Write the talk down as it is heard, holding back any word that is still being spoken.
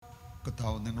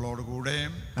കർത്താവ് നിങ്ങളോടുകൂടെ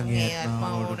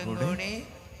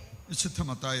വിശുദ്ധ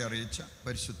മത്തായി അറിയിച്ച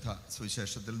പരിശുദ്ധ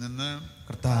സുവിശേഷത്തിൽ നിന്ന്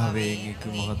കർത്താവേ അങ്ങേക്ക്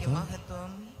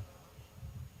മഹത്വം.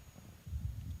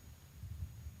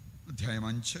 അധ്യായം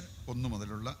 5 1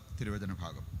 മുതലുള്ള തിരുവചന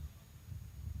ഭാഗം.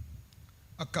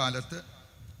 അക്കാലത്ത്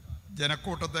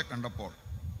ജനക്കൂട്ടത്തെ കണ്ടപ്പോൾ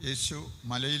യേശു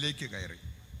മലയിലേക്ക് കയറി.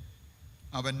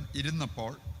 അവൻ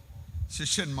ഇരുന്നപ്പോൾ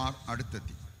ശിഷ്യന്മാർ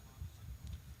അടുത്തെത്തി.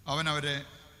 അവൻ അവരെ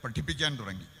പഠിപ്പിക്കാൻ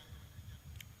തുടങ്ങി.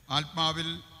 ആത്മാവിൽ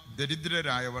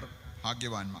ദരിദ്രരായവർ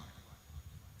ഭാഗ്യവാന്മാർ,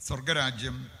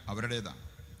 സ്വർഗരാജ്യം അവരുടേതാണ്.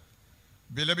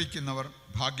 വിലപിക്കുന്നവർ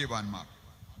ഭാഗ്യവാന്മാർ,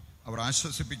 അവർ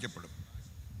ആശ്വസിപ്പിക്കപ്പെടും.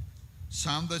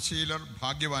 ശാന്തശീലർ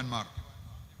ഭാഗ്യവാന്മാർ,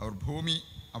 അവർ ഭൂമി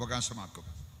അവകാശമാക്കും.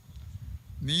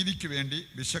 നീതിക്ക് വേണ്ടി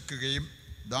വിശക്കുകയും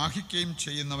ദാഹിക്കുകയും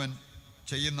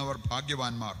ചെയ്യുന്നവർ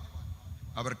ഭാഗ്യവാന്മാർ,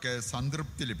 അവർക്ക്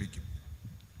സംതൃപ്തി ലഭിക്കും.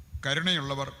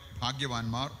 കരുണയുള്ളവർ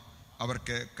ഭാഗ്യവാന്മാർ,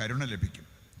 അവർക്ക് കരുണ ലഭിക്കും.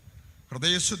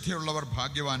 ഹൃദയശുദ്ധിയുള്ളവർ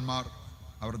ഭാഗ്യവാന്മാർ,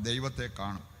 അവർ ദൈവത്തെ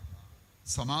കാണും.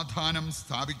 സമാധാനം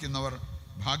സ്ഥാപിക്കുന്നവർ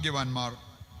ഭാഗ്യവാന്മാർ,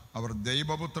 അവർ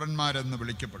ദൈവപുത്രന്മാരെന്ന്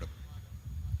വിളിക്കപ്പെടും.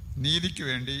 നീതിക്ക്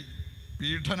വേണ്ടി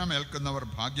പീഡനമേൽക്കുന്നവർ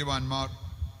ഭാഗ്യവാന്മാർ,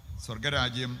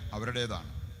 സ്വർഗരാജ്യം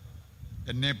അവരുടേതാണ്.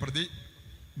 എന്നെ പ്രതി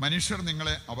മനുഷ്യർ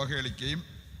നിങ്ങളെ അവഹേളിക്കുകയും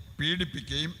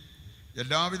പീഡിപ്പിക്കുകയും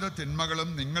എല്ലാവിധ തിന്മകളും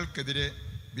നിങ്ങൾക്കെതിരെ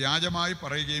വ്യാജമായി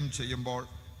പറയുകയും ചെയ്യുമ്പോൾ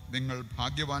നിങ്ങൾ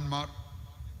ഭാഗ്യവാന്മാർ.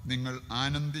 നിങ്ങൾ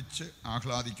ആനന്ദിച്ച്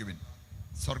ആഹ്ലാദിക്കുവിൻ,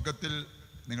 സ്വർഗത്തിൽ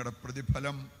നിങ്ങളുടെ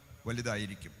പ്രതിഫലം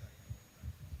വലുതായിരിക്കും.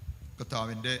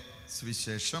 കർത്താവിൻ്റെ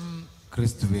സുവിശേഷം.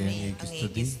 ക്രിസ്തുവേ അങ്ങേക്ക്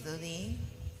സ്തുതി.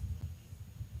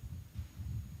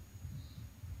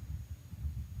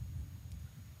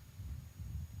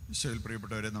 ഈശോയിൽ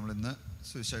പ്രിയപ്പെട്ടവരെ, നമ്മളിന്ന്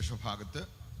സുവിശേഷ ഭാഗത്ത്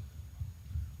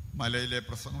മലയിലെ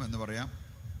പ്രസംഗം എന്ന് പറയാം,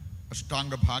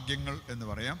 അഷ്ടാംഗ ഭാഗ്യങ്ങൾ എന്ന്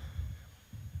പറയാം,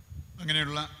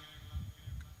 അങ്ങനെയുള്ള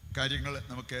കാര്യങ്ങൾ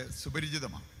നമുക്ക്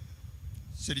സുപരിചിതമാണ്.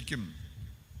 ശരിക്കും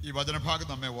ഈ വചനഭാഗം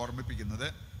നമ്മെ ഓർമ്മിപ്പിക്കുന്നത്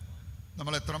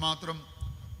നമ്മൾ എത്രമാത്രം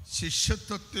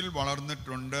ശിഷ്യത്വത്തിൽ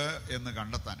വളർന്നിട്ടുണ്ട് എന്ന്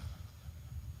കണ്ടെത്താൻ.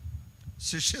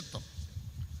 ശിഷ്യത്വം,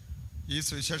 ഈ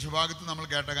സുവിശേഷ ഭാഗത്ത് നമ്മൾ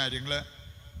കേട്ട കാര്യങ്ങൾ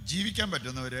ജീവിക്കാൻ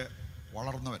പറ്റുന്നവർ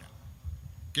വളർന്നവരാണ്.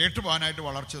 കേട്ടുപോകാനായിട്ട്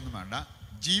വളർച്ചയൊന്നും വേണ്ട,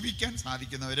 ജീവിക്കാൻ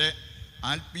സാധിക്കുന്നവരെ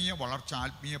ആത്മീയ വളർച്ച,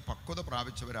 ആത്മീയ പക്വത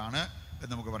പ്രാപിച്ചവരാണ്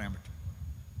എന്ന് നമുക്ക് പറയാൻ പറ്റും.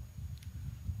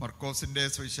 മർക്കോസിൻ്റെ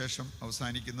സുവിശേഷം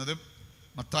അവസാനിക്കുന്നതും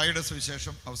മത്തായിയുടെ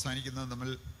സുവിശേഷം അവസാനിക്കുന്നതും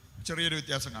തമ്മിൽ ചെറിയൊരു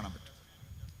വ്യത്യാസം കാണാൻ പറ്റും.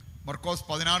 മർക്കോസ്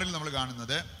 16 നമ്മൾ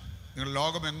കാണുന്നത്, നിങ്ങൾ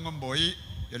ലോകമെങ്ങും പോയി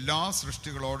എല്ലാ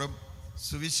സൃഷ്ടികളോടും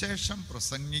സുവിശേഷം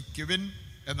പ്രസംഗിക്കുവിൻ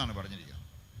എന്നാണ് പറഞ്ഞിരിക്കുന്നത്.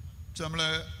 പക്ഷെ നമ്മൾ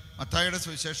മത്തായിയുടെ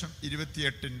സുവിശേഷം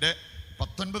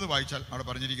 28:19 വായിച്ചാൽ അവിടെ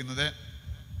പറഞ്ഞിരിക്കുന്നത്,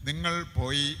 നിങ്ങൾ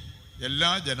പോയി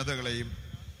എല്ലാ ജനതകളെയും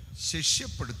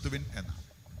ശിഷ്യപ്പെടുത്തുവിൻ എന്നാണ്.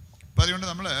 അപ്പം അതുകൊണ്ട്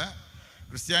നമ്മൾ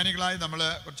ക്രിസ്ത്യാനികളായി നമ്മൾ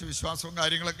കുറച്ച് വിശ്വാസവും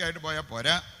കാര്യങ്ങളൊക്കെ ആയിട്ട് പോയാൽ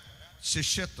പോരാ.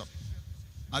 ശിഷ്യത്വം,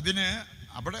 അതിന്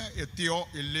അവിടെ എത്തിയോ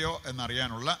ഇല്ലയോ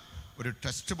എന്നറിയാനുള്ള ഒരു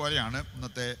ടെസ്റ്റ് പോലെയാണ്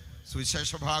ഇന്നത്തെ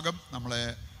സുവിശേഷ ഭാഗം നമ്മളെ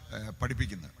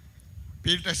പഠിപ്പിക്കുന്നത്.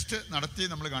 ഈ ടെസ്റ്റ് നടത്തി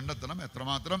നമ്മൾ കണ്ടെത്തണം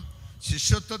എത്രമാത്രം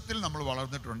ശിഷ്യത്വത്തിൽ നമ്മൾ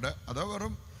വളർന്നിട്ടുണ്ട്. അതോ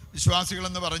വെറും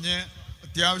വിശ്വാസികളെന്ന് പറഞ്ഞ്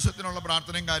അത്യാവശ്യത്തിനുള്ള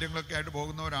പ്രാർത്ഥനയും കാര്യങ്ങളൊക്കെ ആയിട്ട്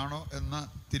പോകുന്നവരാണോ എന്ന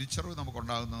തിരിച്ചറിവ്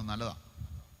നമുക്കുണ്ടാകുന്നത് നല്ലതാണ്.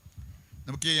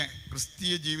 നമുക്ക് ഈ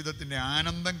ക്രിസ്തീയ ജീവിതത്തിൻ്റെ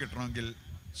ആനന്ദം കിട്ടണമെങ്കിൽ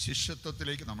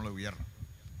ശിഷ്യത്വത്തിലേക്ക് നമ്മൾ ഉയരണം.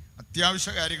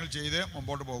 അത്യാവശ്യ കാര്യങ്ങൾ ചെയ്ത്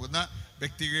മുമ്പോട്ട് പോകുന്ന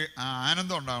വ്യക്തിക്ക് ആ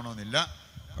ആനന്ദം ഉണ്ടാകണമെന്നില്ല.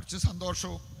 കുറച്ച്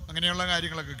സന്തോഷവും അങ്ങനെയുള്ള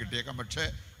കാര്യങ്ങളൊക്കെ കിട്ടിയേക്കാം. പക്ഷേ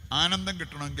ആനന്ദം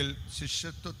കിട്ടണമെങ്കിൽ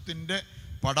ശിഷ്യത്വത്തിൻ്റെ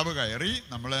പടവ് കയറി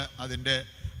നമ്മൾ അതിൻ്റെ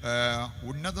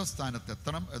ഉന്നത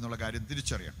സ്ഥാനത്തെത്തണം എന്നുള്ള കാര്യം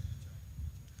തിരിച്ചറിയണം.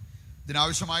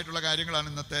 ഇതിനാവശ്യമായിട്ടുള്ള കാര്യങ്ങളാണ്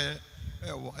ഇന്നത്തെ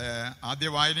ആദ്യ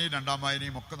വായനയും രണ്ടാം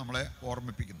വായനയും ഒക്കെ നമ്മളെ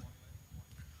ഓർമ്മിപ്പിക്കുന്നത്.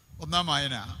 ഒന്നാം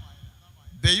വായന,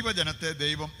 ദൈവജനത്തെ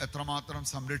ദൈവം എത്രമാത്രം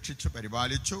സംരക്ഷിച്ചു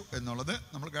പരിപാലിച്ചു എന്നുള്ളത്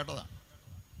നമ്മൾ കേട്ടതാണ്.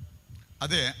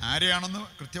 അത് ആരെയാണെന്ന്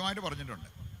കൃത്യമായിട്ട് പറഞ്ഞിട്ടുണ്ട്.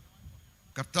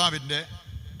 കർത്താവിൻ്റെ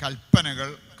കൽപ്പനകൾ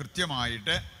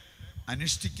കൃത്യമായിട്ട്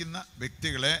അനുഷ്ഠിക്കുന്ന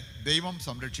വ്യക്തികളെ ദൈവം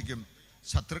സംരക്ഷിക്കും.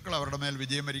 ശത്രുക്കൾ അവരുടെ മേൽ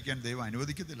വിജയം വരിക്കാൻ ദൈവം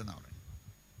അനുവദിക്കത്തില്ലെന്ന് പറയും.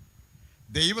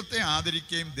 ദൈവത്തെ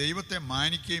ആദരിക്കുകയും ദൈവത്തെ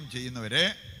മാനിക്കുകയും ചെയ്യുന്നവരെ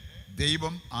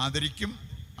ദൈവം ആദരിക്കും,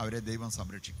 അവരെ ദൈവം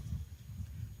സംരക്ഷിക്കും.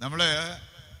 നമ്മൾ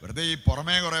വെറുതെ ഈ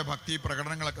പുറമേ കുറേ ഭക്തി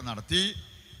പ്രകടനങ്ങളൊക്കെ നടത്തി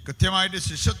കൃത്യമായിട്ട്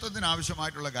ശിഷ്യത്വത്തിന്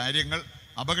ആവശ്യമായിട്ടുള്ള കാര്യങ്ങൾ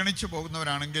അവഗണിച്ചു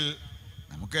പോകുന്നവരാണെങ്കിൽ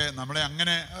നമുക്ക് നമ്മളെ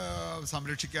അങ്ങനെ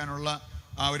സംരക്ഷിക്കാനുള്ള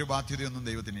ആ ഒരു ബാധ്യതയൊന്നും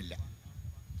ദൈവത്തിനില്ല.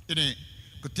 ഇനി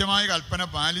കൃത്യമായ കൽപ്പന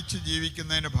പാലിച്ച്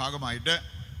ജീവിക്കുന്നതിൻ്റെ ഭാഗമായിട്ട്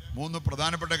 3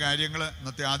 പ്രധാനപ്പെട്ട കാര്യങ്ങൾ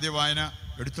ഇന്നത്തെ ആദ്യ വായന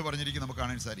എടുത്തു പറഞ്ഞിരിക്കും നമുക്ക്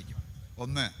കാണാൻ സാധിക്കും.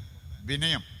 1,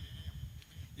 വിനയം.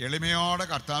 എളിമയോടെ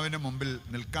കർത്താവിൻ്റെ മുമ്പിൽ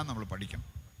നിൽക്കാൻ നമ്മൾ പഠിക്കണം.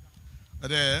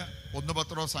 അത് 1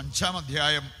 പത്രോസ് 5-ാം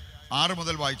അധ്യായം 6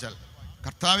 മുതൽ വായിച്ചാൽ,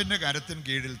 കർത്താവിൻ്റെ കരത്തിന്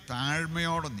കീഴിൽ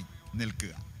താഴ്മയോടെ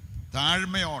നിൽക്കുക.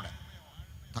 താഴ്മയോടെ.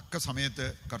 തക്ക സമയത്ത്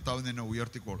കർത്താവ് നിന്നെ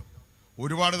ഉയർത്തിക്കോളും.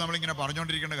 ഒരുപാട് നമ്മളിങ്ങനെ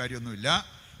പറഞ്ഞുകൊണ്ടിരിക്കേണ്ട കാര്യമൊന്നുമില്ല.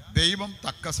 ദൈവം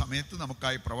തക്ക സമയത്ത്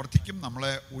നമുക്കായി പ്രവർത്തിക്കും,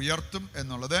 നമ്മളെ ഉയർത്തും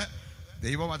എന്നുള്ളത്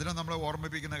ദൈവവചനം നമ്മളെ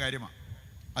ഓർമ്മിപ്പിക്കുന്ന കാര്യമാണ്.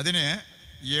 അതിന്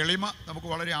എളിമ നമുക്ക്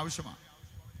വളരെ ആവശ്യമാണ്.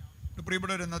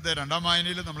 പ്രിയപ്പെട്ടവർ, ഇന്നത്തെ രണ്ടാം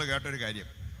വായനയിൽ നമ്മൾ കേട്ടൊരു കാര്യം,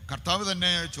 കർത്താവ്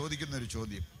തന്നെ ചോദിക്കുന്നൊരു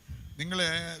ചോദ്യം, നിങ്ങളെ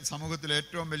സമൂഹത്തിലെ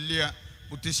ഏറ്റവും വലിയ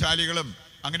ബുദ്ധിശാലികളും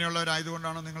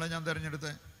അങ്ങനെയുള്ളവരായതുകൊണ്ടാണോ നിങ്ങളെ ഞാൻ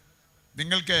തിരഞ്ഞെടുത്തത്?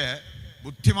 നിങ്ങൾക്ക്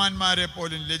ബുദ്ധിമാന്മാരെ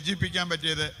പോലും ലജ്ജിപ്പിക്കാൻ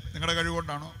പറ്റിയത് നിങ്ങളുടെ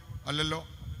കഴിവുകൊണ്ടാണോ? അല്ലല്ലോ.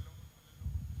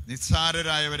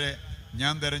 നിസ്സാരരായവരെ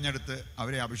ഞാൻ തിരഞ്ഞെടുത്ത്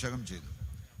അവരെ അഭിഷേകം ചെയ്തു.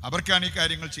 അവർക്കാണ് ഈ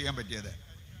കാര്യങ്ങൾ ചെയ്യാൻ പറ്റിയത്.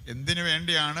 എന്തിനു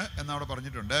വേണ്ടിയാണ് എന്നവിടെ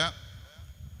പറഞ്ഞിട്ടുണ്ട്?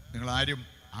 നിങ്ങളാരും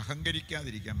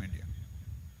അഹങ്കരിക്കാതിരിക്കാൻ വേണ്ടിയാണ്.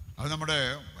 അത് നമ്മുടെ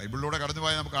ബൈബിളിലൂടെ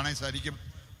കടന്നുപോയാൽ നമുക്ക് കാണാൻ സാധിക്കും.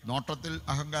 നോട്ടത്തിൽ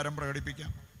അഹങ്കാരം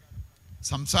പ്രകടിപ്പിക്കാം,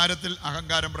 സംസാരത്തിൽ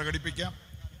അഹങ്കാരം പ്രകടിപ്പിക്കാം,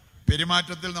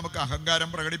 പെരുമാറ്റത്തിൽ നമുക്ക് അഹങ്കാരം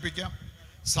പ്രകടിപ്പിക്കാം,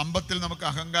 സമ്പത്തിൽ നമുക്ക്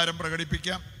അഹങ്കാരം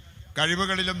പ്രകടിപ്പിക്കാം,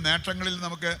 കഴിവുകളിലും നേട്ടങ്ങളിലും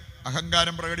നമുക്ക്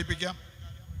അഹങ്കാരം പ്രകടിപ്പിക്കാം.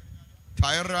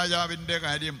 ഫയർ രാജാവിൻ്റെ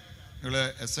കാര്യം നിങ്ങൾ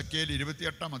എസെക്കിയേൽ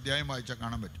 28 അധ്യായം വായിച്ചാൽ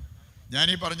കാണാൻ പറ്റും.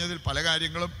 ഞാനീ പറഞ്ഞതിൽ പല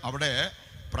കാര്യങ്ങളും അവിടെ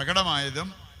പ്രകടമായതും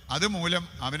അതുമൂലം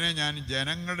അവനെ ഞാൻ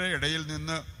ജനങ്ങളുടെ ഇടയിൽ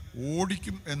നിന്ന്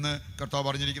ഓടിക്കും എന്ന് കർത്താവ്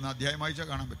പറഞ്ഞിരിക്കുന്ന അധ്യായം വായിച്ചാൽ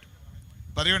കാണാൻ പറ്റും.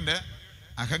 അപ്പം അതുകൊണ്ട്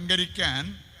അഹങ്കരിക്കാൻ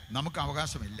നമുക്ക്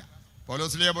അവകാശമില്ല.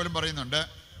 പൗലോസ്ലീഹ പോലും പറയുന്നുണ്ട്,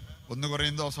 1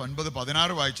 കൊരിന്ത്യർ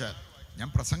 9:16 വായിച്ചാൽ, ഞാൻ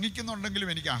പ്രസംഗിക്കുന്നുണ്ടെങ്കിലും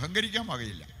എനിക്ക് അഹങ്കരിക്കാൻ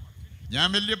വകയില്ല. ഞാൻ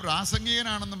വലിയ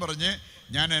പ്രാസംഗികനാണെന്ന് പറഞ്ഞ്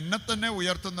ഞാൻ എന്നെ തന്നെ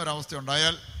ഉയർത്തുന്ന ഒരവസ്ഥ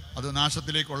ഉണ്ടായാൽ അത്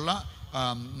നാശത്തിലേക്കുള്ള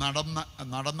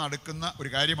നടന്നടുക്കുന്ന ഒരു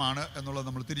കാര്യമാണ് എന്നുള്ളത്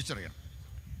നമ്മൾ തിരിച്ചറിയണം.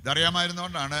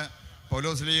 ഇതറിയാമായിരുന്നുകൊണ്ടാണ്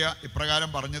പൗലോസ്ലീഹ ഇപ്രകാരം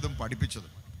പറഞ്ഞതും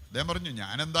പഠിപ്പിച്ചതും. അദ്ദേഹം പറഞ്ഞു,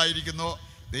 ഞാൻ എന്തായിരിക്കുന്നോ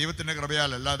ദൈവത്തിൻ്റെ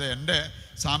കൃപയാൽ, അല്ലാതെ എൻ്റെ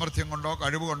സാമർഥ്യം കൊണ്ടോ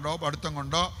കഴിവ് കൊണ്ടോ പഠിത്തം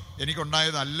കൊണ്ടോ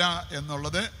എനിക്കുണ്ടായതല്ല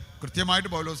എന്നുള്ളത് കൃത്യമായിട്ട്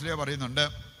പൗലോസ്ലീഹ പറയുന്നുണ്ട്.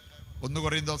 1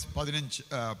 കൊരിന്ത്യർ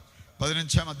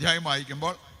 15 അധ്യായം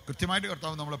വായിക്കുമ്പോൾ കൃത്യമായിട്ട്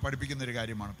കർത്താവ് നമ്മളെ പഠിപ്പിക്കുന്ന ഒരു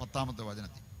കാര്യമാണ് 10-ാമത്തെ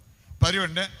വചനത്തിൽ.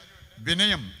 അതുകൊണ്ട്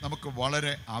വിനയം നമുക്ക്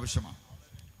വളരെ ആവശ്യമാണ്.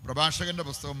 പ്രഭാഷകന്റെ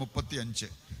പുസ്തകം 35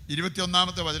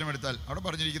 21-ാമത്തെ വചനം എടുത്താൽ അവിടെ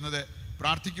പറഞ്ഞിരിക്കുന്നത്,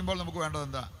 പ്രാർത്ഥിക്കുമ്പോൾ നമുക്ക് വേണ്ടത്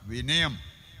എന്താ? വിനയം.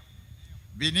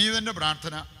 വിനീതന്റെ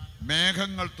പ്രാർത്ഥന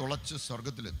മേഘങ്ങൾ തുളച്ച്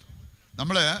സ്വർഗത്തിലെത്തും.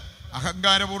 നമ്മൾ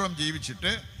അഹങ്കാരപൂർവ്വം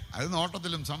ജീവിച്ചിട്ട് അത്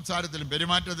നോട്ടത്തിലും സംസാരത്തിലും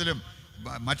പെരുമാറ്റത്തിലും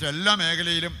മറ്റെല്ലാ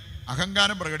മേഖലയിലും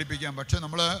അഹങ്കാരം പ്രകടിപ്പിക്കാം. പക്ഷെ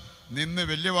നമ്മൾ നിന്ന്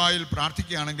വലിയ വായിൽ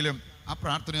പ്രാർത്ഥിക്കുകയാണെങ്കിലും ആ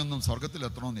പ്രാർത്ഥനയൊന്നും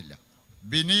സ്വർഗത്തിലെത്തണമെന്നില്ല.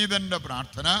 വിനീതന്റെ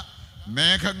പ്രാർത്ഥന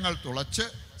മേഘങ്ങൾ തുളച്ച്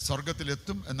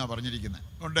സ്വർഗത്തിലെത്തും എന്നാണ് പറഞ്ഞിരിക്കുന്നത്.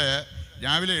 അതുകൊണ്ട്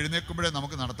രാവിലെ എഴുന്നേൽക്കുമ്പോഴേ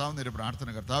നമുക്ക് നടത്താവുന്ന ഒരു പ്രാർത്ഥന,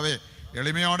 കർത്താവേ,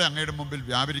 എളിമയോടെ അങ്ങയുടെ മുമ്പിൽ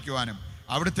വ്യാപരിക്കുവാനും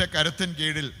അവിടുത്തെ കരുത്തിൻ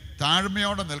കീഴിൽ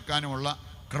താഴ്മയോടെ നിൽക്കാനുമുള്ള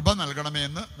കൃപ നൽകണമേ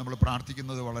എന്ന് നമ്മൾ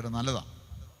പ്രാർത്ഥിക്കുന്നത് വളരെ നല്ലതാണ്.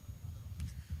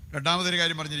 രണ്ടാമതൊരു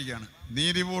കാര്യം പറഞ്ഞിരിക്കുകയാണ്,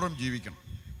 നീതിപൂർവ്വം ജീവിക്കണം.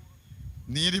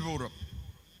 നീതിപൂർവ്വം.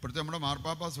 ഇപ്പോഴത്തെ നമ്മുടെ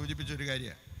മാർപ്പാപ്പ സൂചിപ്പിച്ചൊരു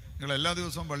കാര്യമാണ്, നിങ്ങൾ എല്ലാ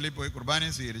ദിവസവും പള്ളിയിൽ പോയി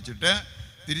കുർബാനയും സ്വീകരിച്ചിട്ട്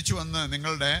തിരിച്ചു വന്ന്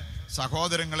നിങ്ങളുടെ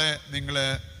സഹോദരങ്ങളെ നിങ്ങൾ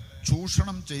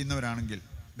ചൂഷണം ചെയ്യുന്നവരാണെങ്കിൽ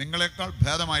നിങ്ങളെക്കാൾ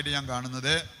ഭേദമായിട്ട് ഞാൻ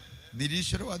കാണുന്നത്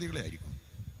നിരീശ്വരവാദികളെ ആയിരിക്കും.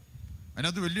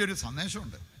 അതിനകത്ത് വലിയൊരു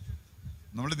സന്ദേശമുണ്ട്.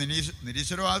 നമ്മൾ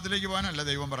നിരീശ്വരവാദത്തിലേക്ക് പോകാനല്ല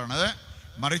ദൈവം പറയണത്,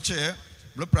 മറിച്ച്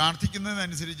നമ്മൾ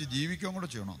പ്രാർത്ഥിക്കുന്നതിനനുസരിച്ച് ജീവിക്കുകയും കൂടെ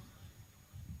ചെയ്യണം.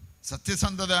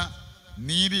 സത്യസന്ധത,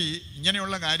 നീതി,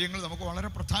 ഇങ്ങനെയുള്ള കാര്യങ്ങൾ നമുക്ക് വളരെ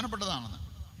പ്രധാനപ്പെട്ടതാണെന്ന്.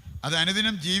 അത്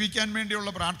അനുദിനം ജീവിക്കാൻ വേണ്ടിയുള്ള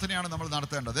പ്രാർത്ഥനയാണ് നമ്മൾ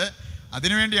നടത്തേണ്ടത്.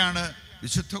 അതിനുവേണ്ടിയാണ്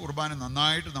വിശുദ്ധ കുർബാന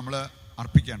നന്നായിട്ട് നമ്മൾ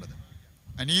അർപ്പിക്കേണ്ടത്.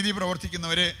 അനീതി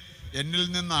പ്രവർത്തിക്കുന്നവരെ എന്നിൽ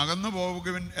നിന്ന് അകന്നു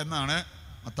പോകുവിൻ എന്നാണ്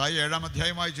മത്തായി 7-ാം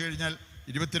അധ്യായം വായിച്ചു കഴിഞ്ഞാൽ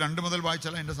 22 മുതൽ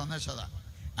വായിച്ചാൽ അതിൻ്റെ സന്ദേശം അതാണ്.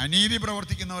 അനീതി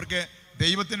പ്രവർത്തിക്കുന്നവർക്ക്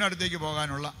ദൈവത്തിൻ്റെ അടുത്തേക്ക്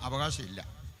പോകാനുള്ള അവകാശമില്ല.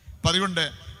 അപ്പം അതുകൊണ്ട്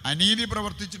അനീതി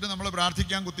പ്രവർത്തിച്ചിട്ട് നമ്മൾ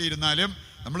പ്രാർത്ഥിക്കാൻ കുത്തിയിരുന്നാലും,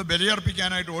 നമ്മൾ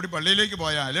ബലിയർപ്പിക്കാനായിട്ട് ഓടി പള്ളിയിലേക്ക്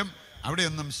പോയാലും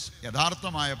അവിടെയൊന്നും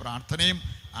യഥാർത്ഥമായ പ്രാർത്ഥനയും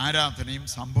ആരാധനയും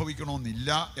സംഭവിക്കണമെന്നില്ല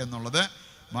എന്നുള്ളത്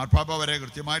മാർപ്പാപ്പ വരെ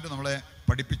കൃത്യമായിട്ട് നമ്മളെ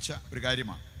പഠിപ്പിച്ച ഒരു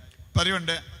കാര്യമാണ്. അപ്പം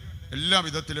അതുകൊണ്ട് എല്ലാ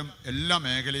വിധത്തിലും എല്ലാ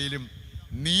മേഖലയിലും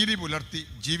നീതി പുലർത്തി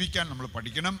ജീവിക്കാൻ നമ്മൾ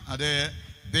പഠിക്കണം. അത്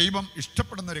ദൈവം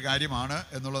ഇഷ്ടപ്പെടുന്ന ഒരു കാര്യമാണ്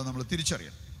എന്നുള്ളത് നമ്മൾ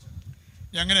തിരിച്ചറിയണം.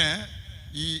 അങ്ങനെ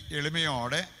ഈ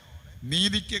എളിമയോടെ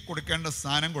നീതിക്ക് കൊടുക്കേണ്ട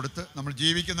സ്ഥാനം കൊടുത്ത് നമ്മൾ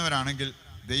ജീവിക്കുന്നവരാണെങ്കിൽ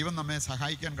ദൈവം നമ്മെ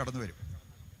സഹായിക്കാൻ കടന്നു വരും.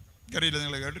 എനിക്കറിയില്ല,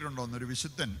 നിങ്ങൾ കേട്ടിട്ടുണ്ടോ എന്നൊരു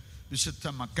വിശുദ്ധ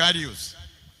മക്കാരിയോസ്.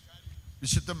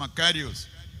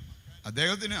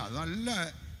 അദ്ദേഹത്തിന് അത് നല്ല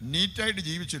നീറ്റായിട്ട്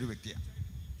ജീവിച്ചൊരു വ്യക്തിയാണ്,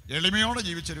 എളിമയോടെ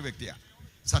ജീവിച്ചൊരു വ്യക്തിയാണ്,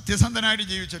 സത്യസന്ധനായിട്ട്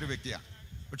ജീവിച്ചൊരു വ്യക്തിയാണ്.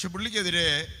 പക്ഷെ പുള്ളിക്കെതിരെ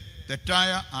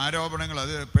തെറ്റായ ആരോപണങ്ങൾ,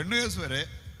 അത് പെണ്ണുകേസ് വരെ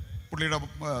പുള്ളിയുടെ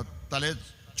തലയെ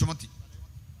ചുമത്തി.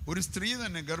 ഒരു സ്ത്രീ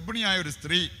തന്നെ, ഗർഭിണിയായ ഒരു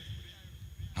സ്ത്രീ,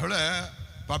 അവള്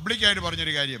പബ്ലിക്കായിട്ട്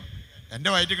പറഞ്ഞൊരു കാര്യം, എൻ്റെ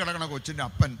വയറ്റിൽ കിടക്കണ കൊച്ചിൻ്റെ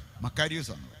അപ്പൻ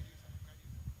മക്കാരിയോസ് ആണ്.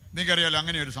 നിങ്ങൾക്കറിയാലോ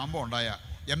അങ്ങനെ ഒരു സംഭവം ഉണ്ടായ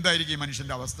എന്തായിരിക്കും ഈ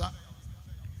മനുഷ്യൻ്റെ അവസ്ഥ?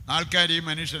 ആൾക്കാർ ഈ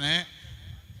മനുഷ്യനെ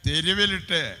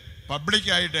തെരുവിലിട്ട്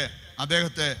പബ്ലിക്കായിട്ട്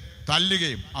അദ്ദേഹത്തെ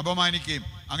തല്ലുകയും അപമാനിക്കുകയും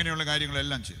അങ്ങനെയുള്ള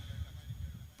കാര്യങ്ങളെല്ലാം ചെയ്തു.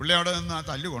 പുള്ളി അവിടെ നിന്ന് ആ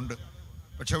തല്ലുകൊണ്ട്.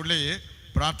 പക്ഷെ പുള്ളി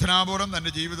പ്രാർത്ഥനാപൂർവ്വം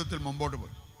തൻ്റെ ജീവിതത്തിൽ മുമ്പോട്ട്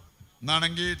പോയി.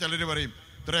 എന്നാണെങ്കിൽ ചിലർ പറയും,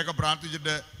 ഇത്രയൊക്കെ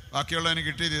പ്രാർത്ഥിച്ചിട്ട് ബാക്കിയുള്ളതിന്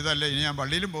കിട്ടിയത് ഇതല്ലേ, ഇനി ഞാൻ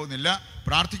പള്ളിയിലും പോകുന്നില്ല,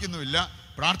 പ്രാർത്ഥിക്കുന്നുമില്ല,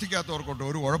 പ്രാർത്ഥിക്കാത്തവർക്കൊട്ട്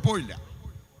ഒരു കുഴപ്പമില്ല.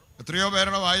 എത്രയോ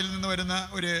പേരുടെ വായിൽ നിന്ന് വരുന്ന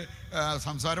ഒരു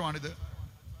സംസാരമാണിത്.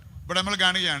 ഇവിടെ നമ്മൾ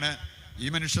കാണുകയാണ്, ഈ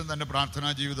മനുഷ്യൻ തൻ്റെ പ്രാർത്ഥനാ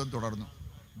ജീവിതം തുടർന്നു,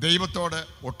 ദൈവത്തോട്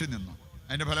ഒട്ടിനിന്നു.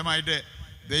 അതിൻ്റെ ഫലമായിട്ട്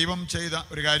ദൈവം ചെയ്ത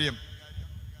ഒരു കാര്യം,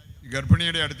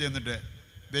 ഗർഭിണിയുടെ അടുത്ത് ചെന്നിട്ട്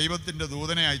ദൈവത്തിൻ്റെ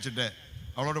ദൂതനെ അയച്ചിട്ട്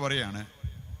അവളോട് പറയാണ്,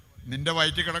 നിന്റെ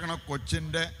വയറ്റിൽ കിടക്കണ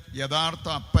കൊച്ചിൻ്റെ യഥാർത്ഥ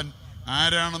അപ്പൻ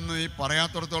ആരാണെന്ന് നീ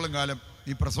പറയാത്തിടത്തോളം കാലം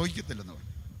നീ പ്രസവിക്കത്തില്ലെന്ന്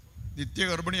പറഞ്ഞു. നിത്യ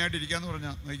ഗർഭിണിയായിട്ടിരിക്കാന്ന്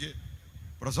പറഞ്ഞാൽ നോക്കി,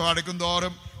 പ്രസവം അടുക്കും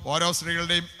തോറും ഓരോ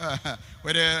സ്ത്രീകളുടെയും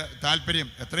ഒരു താല്പര്യം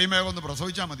എത്രയും വേഗം ഒന്ന്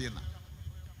പ്രസവിച്ചാൽ മതിയെന്ന്.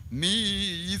 നീ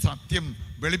ഈ സത്യം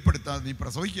വെളിപ്പെടുത്താതെ നീ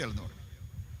പ്രസവിക്കുകയെന്ന് പറഞ്ഞു.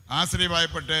 ആ സ്ത്രീ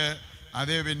ഭയപ്പെട്ട്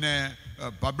അത് പിന്നെ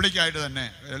പബ്ലിക്കായിട്ട് തന്നെ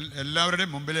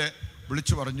എല്ലാവരുടെയും മുമ്പിൽ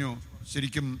വിളിച്ചു പറഞ്ഞു,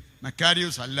 ശരിക്കും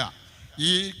മക്കാരിയൂസ് അല്ല,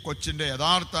 ഈ കൊച്ചിൻ്റെ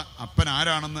യഥാർത്ഥ അപ്പൻ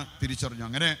ആരാണെന്ന് തിരിച്ചറിഞ്ഞു.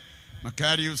 അങ്ങനെ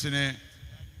മക്കാരിയൂസിനെ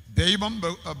ദൈവം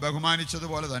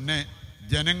ബഹുമാനിച്ചതുപോലെ തന്നെ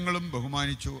ജനങ്ങളും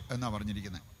ബഹുമാനിച്ചു എന്നാണ്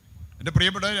പറഞ്ഞിരിക്കുന്നത്. എൻ്റെ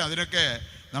പ്രിയപ്പെട്ടവർ, അതിനൊക്കെ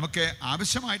നമുക്ക്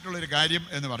ആവശ്യമായിട്ടുള്ളൊരു കാര്യം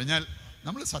എന്ന് പറഞ്ഞാൽ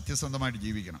നമ്മൾ സത്യസന്ധമായിട്ട്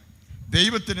ജീവിക്കണം.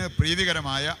 ദൈവത്തിന്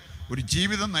പ്രീതികരമായ ഒരു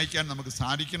ജീവിതം നയിക്കാൻ നമുക്ക്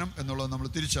സാധിക്കണം എന്നുള്ളത് നമ്മൾ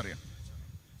തിരിച്ചറിയണം.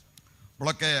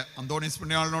 നമ്മളൊക്കെ അന്തോണീസ്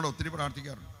പുണ്യാളനോട് ഒത്തിരി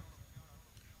പ്രാർത്ഥിക്കാറുണ്ട്.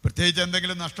 പ്രത്യേകിച്ച്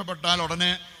എന്തെങ്കിലും നഷ്ടപ്പെട്ടാൽ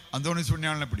ഉടനെ അന്തോണീസ്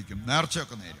പുണ്യാളനെ പിടിക്കും,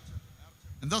 നേർച്ചയൊക്കെ നേരും.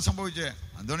 എന്താ സംഭവിച്ചേ?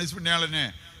 അന്തോണീസ് പുണ്യാളനെ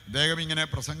അദ്ദേഹം ഇങ്ങനെ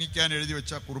പ്രസംഗിക്കാൻ എഴുതി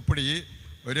വെച്ച കുറിപ്പടി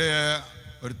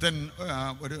ഒരുത്തൻ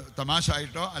ഒരു തമാശ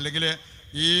ആയിട്ടോ അല്ലെങ്കിൽ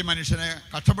ഈ മനുഷ്യനെ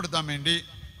കഷ്ടപ്പെടുത്താൻ വേണ്ടി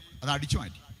അത് അടിച്ചു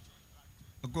മാറ്റി,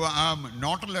 ആ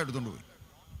നോട്ടെല്ലാം എടുത്തുകൊണ്ട് പോയി.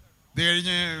 ഇത്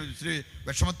കഴിഞ്ഞ് ഇച്ചിരി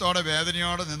വിഷമത്തോടെ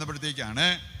വേദനയോടെ നിന്നപ്പോഴത്തേക്കാണ്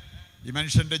ഈ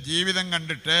മനുഷ്യൻ്റെ ജീവിതം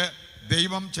കണ്ടിട്ട്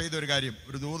ദൈവം ചെയ്തൊരു കാര്യം,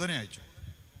 ഒരു ദൂതനെ അയച്ചു.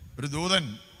 ഒരു ദൂതൻ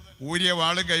ഊരിയ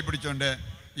വാളും കൈപിടിച്ചുകൊണ്ട്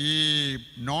ഈ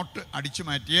നോട്ട് അടിച്ചു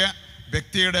മാറ്റിയ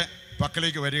വ്യക്തിയുടെ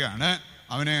പക്കലേക്ക് വരികയാണ്.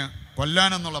 അവന്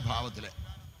കൊല്ലാനെന്നുള്ള ഭാവത്തിൽ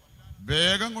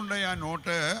വേഗം കൊണ്ട് ആ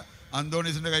നോട്ട്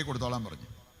അന്തോണീസിൻ്റെ കൈ കൊടുത്തോളാൻ പറഞ്ഞു.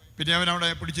 പിന്നെ അവനവിടെ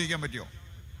പിടിച്ചിരിക്കാൻ പറ്റുമോ?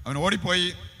 അവൻ ഓടിപ്പോയി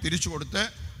തിരിച്ചു കൊടുത്ത്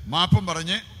മാപ്പും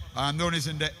പറഞ്ഞ്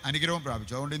അന്തോണീസിൻ്റെ അനുഗ്രഹം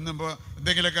പ്രാപിച്ചു. അതുകൊണ്ട് ഇന്നിപ്പോൾ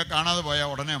എന്തെങ്കിലുമൊക്കെ കാണാതെ പോയാൽ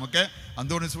ഉടനെ നമുക്ക്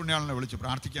അന്തോണീസ് പുണ്യാളനെ വിളിച്ച്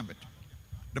പ്രാർത്ഥിക്കാൻ പറ്റും.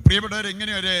 എൻ്റെ പ്രിയപ്പെട്ടവർ,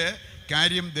 ഇങ്ങനെ ഒരു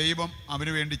കാര്യം ദൈവം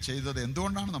അവന് വേണ്ടി ചെയ്തത്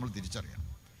എന്തുകൊണ്ടാണ് നമ്മൾ തിരിച്ചറിയണം.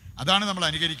 അതാണ് നമ്മൾ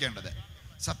അനുകരിക്കേണ്ടത്.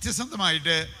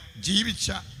 സത്യസന്ധമായിട്ട് ജീവിച്ച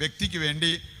വ്യക്തിക്ക്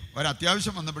വേണ്ടി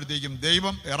ഒരത്യാവശ്യം വന്നപ്പോഴത്തേക്കും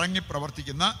ദൈവം ഇറങ്ങി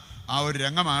പ്രവർത്തിക്കുന്ന ആ ഒരു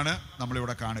രംഗമാണ്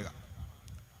നമ്മളിവിടെ കാണുക.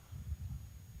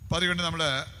 അപ്പം അതുകൊണ്ട് നമ്മൾ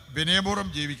വിനയപൂർവ്വം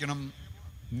ജീവിക്കണം,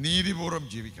 നീതിപൂർവ്വം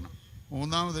ജീവിക്കണം.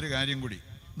 മൂന്നാമതൊരു കാര്യം കൂടി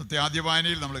ഇന്നത്തെ ആദ്യ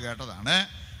വായനയിൽ നമ്മൾ കേട്ടതാണ്.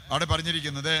 അവിടെ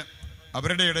പറഞ്ഞിരിക്കുന്നത്,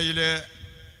 അവരുടെ ഇടയിൽ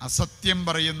അസത്യം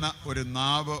പറയുന്ന ഒരു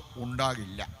നാവ്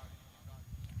ഉണ്ടാകില്ല.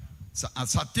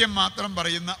 സത്യം മാത്രം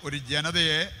പറയുന്ന ഒരു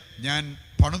ജനതയെ ഞാൻ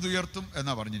പണിതുയർത്തും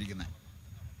എന്നാണ് പറഞ്ഞിരിക്കുന്നത്.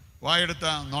 വായെടുത്ത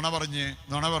നുണ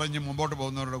പറഞ്ഞ് മുമ്പോട്ട്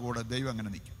പോകുന്നവരുടെ കൂടെ ദൈവം അങ്ങനെ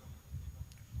നിൽക്കും.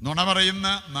 നുണ പറയുന്ന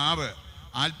നാവ്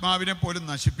ആത്മാവിനെ പോലും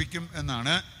നശിപ്പിക്കും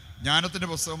എന്നാണ് ജ്ഞാനത്തിൻ്റെ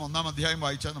പുസ്തകം 1-ാം അധ്യായം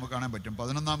വായിച്ചാൽ നമുക്ക് കാണാൻ പറ്റും.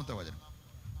 11-ാമത്തെ വചനം.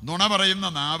 നുണ പറയുന്ന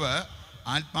നാവ്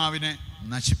ആത്മാവിനെ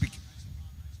നശിപ്പിക്കും.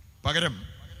 പകരം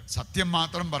സത്യം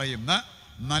മാത്രം പറയുന്ന,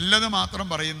 നല്ലത് മാത്രം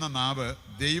പറയുന്ന നാവ്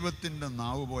ദൈവത്തിൻ്റെ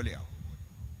നാവ് പോലെയാവും.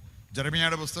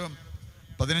 ജെറമിയായുടെ പുസ്തകം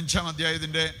 15-ാം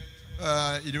അധ്യായത്തിൻ്റെ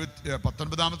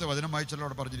 19-ാമത്തെ വചനം വായിച്ചല്ലോ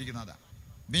അവിടെ പറഞ്ഞിരിക്കുന്നതാണ്.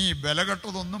 നീ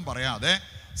വിലകെട്ടതൊന്നും പറയാതെ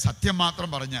സത്യം മാത്രം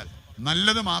പറഞ്ഞാൽ,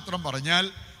 നല്ലത് മാത്രം പറഞ്ഞാൽ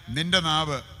നിന്റെ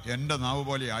നാവ് എൻ്റെ നാവ്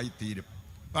പോലെ ആയിത്തീരും.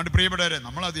 അതുകൊണ്ട് പ്രിയപ്പെട്ടവരെ,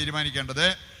 നമ്മളത് തീരുമാനിക്കേണ്ടത്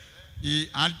ഈ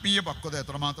ആത്മീയ പക്വത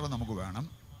എത്രമാത്രം നമുക്ക് വേണം,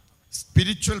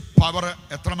 സ്പിരിച്വൽ പവർ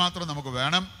എത്രമാത്രം നമുക്ക്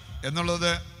വേണം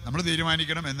എന്നുള്ളത് നമ്മൾ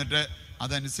തീരുമാനിക്കണം. എന്നിട്ട്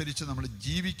അതനുസരിച്ച് നമ്മൾ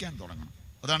ജീവിക്കാൻ തുടങ്ങണം.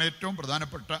 അതാണ് ഏറ്റവും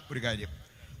പ്രധാനപ്പെട്ട ഒരു കാര്യം.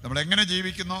 നമ്മളെങ്ങനെ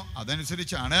ജീവിക്കുന്നോ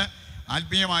അതനുസരിച്ചാണ്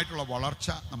ആത്മീയമായിട്ടുള്ള വളർച്ച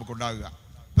നമുക്കുണ്ടാകുക.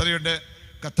 അതുകൊണ്ട്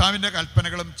കർത്താവിൻ്റെ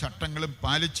കൽപ്പനകളും ചട്ടങ്ങളും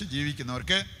പാലിച്ച്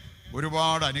ജീവിക്കുന്നവർക്ക്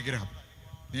ഒരുപാട് അനുഗ്രഹം.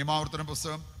 നിയമാവർത്തന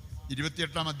പുസ്തകം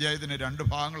 28-ാം അധ്യായത്തിന് 2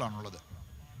 ഭാഗങ്ങളാണുള്ളത്.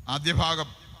 ആദ്യ ഭാഗം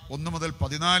 1 മുതൽ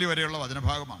 14 വരെയുള്ള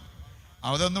വചനഭാഗമാണ്.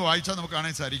 അതൊന്ന് വായിച്ചാൽ നമുക്ക്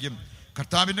കാണാൻ സാധിക്കും,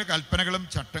 കർത്താവിൻ്റെ കൽപ്പനകളും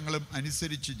ചട്ടങ്ങളും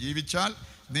അനുസരിച്ച് ജീവിച്ചാൽ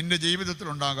നിന്റെ ജീവിതത്തിൽ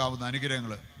ഉണ്ടാകാവുന്ന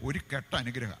അനുഗ്രഹങ്ങൾ ഒരു കെട്ട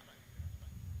അനുഗ്രഹം,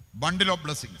 ബണ്ടിൽ ഓഫ്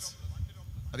ബ്ലെസ്സിങ്സ്.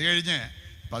 അത് കഴിഞ്ഞ്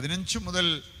 15 മുതൽ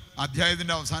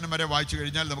അധ്യായത്തിൻ്റെ അവസാനം വരെ വായിച്ചു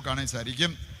കഴിഞ്ഞാൽ നമുക്ക് കാണാൻ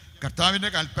സാധിക്കും, കർത്താവിൻ്റെ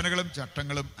കൽപ്പനകളും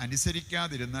ചട്ടങ്ങളും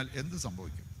അനുസരിക്കാതിരുന്നാൽ എന്ത്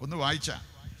സംഭവിക്കും. ഒന്ന് വായിച്ചാൽ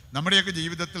നമ്മുടെയൊക്കെ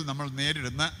ജീവിതത്തിൽ നമ്മൾ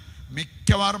നേരിടുന്ന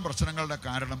മിക്കവാറും പ്രശ്നങ്ങളുടെ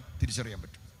കാരണം തിരിച്ചറിയാൻ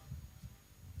പറ്റും.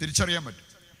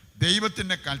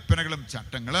 ദൈവത്തിൻ്റെ കൽപ്പനകളും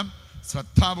ചട്ടങ്ങളും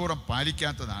ശ്രദ്ധാപൂർവം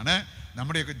പാലിക്കാത്തതാണ്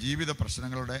നമ്മുടെയൊക്കെ ജീവിത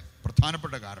പ്രശ്നങ്ങളുടെ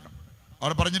പ്രധാനപ്പെട്ട കാരണം.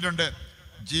 അവിടെ പറഞ്ഞിട്ടുണ്ട്,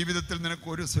 ജീവിതത്തിൽ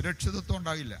നിനക്കൊരു സുരക്ഷിതത്വം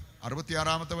ഉണ്ടാകില്ല.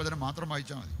 66-ാമത്തെ വചനം മാത്രം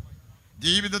വായിച്ചാൽ മതി.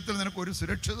 ജീവിതത്തിൽ നിനക്കൊരു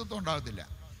സുരക്ഷിതത്വം ഉണ്ടാകത്തില്ല.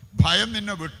 ഭയം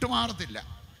നിന്നെ വിട്ടുമാറത്തില്ല.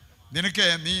 നിനക്ക്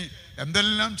നീ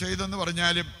എന്തെല്ലാം ചെയ്തെന്ന്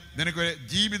പറഞ്ഞാലും നിനക്ക്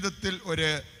ജീവിതത്തിൽ ഒരു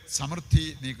സമൃദ്ധി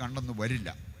നീ കണ്ടെന്ന് വരില്ല.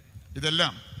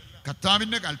 ഇതെല്ലാം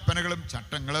കർത്താവിൻ്റെ കൽപ്പനകളും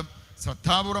ചട്ടങ്ങളും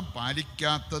ശ്രദ്ധാപൂർവം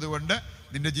പാലിക്കാത്തത് കൊണ്ട്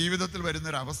നിന്റെ ജീവിതത്തിൽ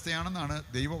വരുന്നൊരവസ്ഥയാണെന്നാണ്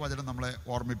ദൈവവചനം നമ്മളെ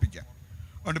ഓർമ്മിപ്പിക്കുക.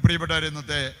 അതുകൊണ്ട് പ്രിയപ്പെട്ടവരെ,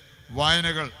 ഇന്നത്തെ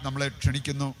വായനകൾ നമ്മളെ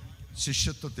ക്ഷണിക്കുന്നു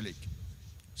ശിഷ്യത്വത്തിലേക്ക്.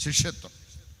 ശിഷ്യത്വം,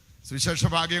 സുവിശേഷ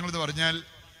ഭാഗ്യങ്ങൾ എന്ന് പറഞ്ഞാൽ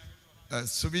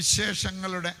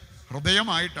സുവിശേഷങ്ങളുടെ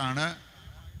ഹൃദയമായിട്ടാണ്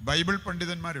ബൈബിൾ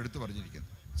പണ്ഡിതന്മാർ എടുത്തു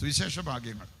പറഞ്ഞിരിക്കുന്നത്. സുവിശേഷ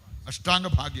ഭാഗ്യങ്ങൾ, അഷ്ടാംഗ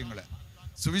ഭാഗ്യങ്ങൾ,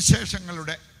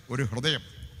 സുവിശേഷങ്ങളുടെ ഒരു ഹൃദയം.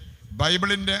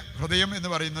 ബൈബിളിൻ്റെ ഹൃദയം എന്ന്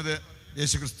പറയുന്നത്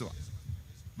യേശുക്രിസ്തുവാണ്.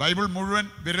 ബൈബിൾ മുഴുവൻ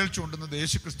വിരൽ ചൂണ്ടുന്നത്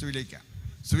യേശുക്രിസ്തുവിലേക്കാണ്.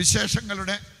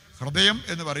 സുവിശേഷങ്ങളുടെ ഹൃദയം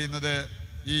എന്ന് പറയുന്നത്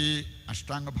ഈ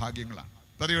അഷ്ടാംഗ ഭാഗ്യങ്ങളാണ്.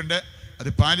 അതുകൊണ്ട് അത്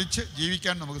പാലിച്ച്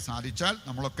ജീവിക്കാൻ നമുക്ക് സാധിച്ചാൽ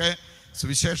നമ്മളൊക്കെ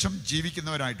സുവിശേഷം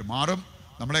ജീവിക്കുന്നവരായിട്ട് മാറും.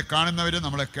 നമ്മളെ കാണുന്നവർ,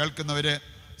 നമ്മളെ കേൾക്കുന്നവർ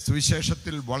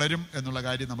സുവിശേഷത്തിൽ വളരും എന്നുള്ള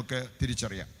കാര്യം നമുക്ക്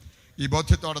തിരിച്ചറിയാം. ഈ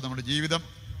ബോധ്യത്തോടെ നമ്മുടെ ജീവിതം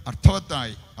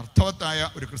അർത്ഥവത്തായ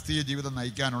ഒരു ക്രിസ്തീയ ജീവിതം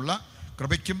നയിക്കാനുള്ള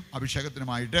കൃപയ്ക്കും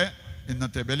അഭിഷേകത്തിനുമായിട്ട്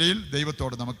ഇന്നത്തെ ബലിയിൽ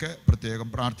ദൈവത്തോട് നമുക്ക് പ്രത്യേകം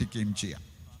പ്രാർത്ഥിക്കുകയും ചെയ്യാം.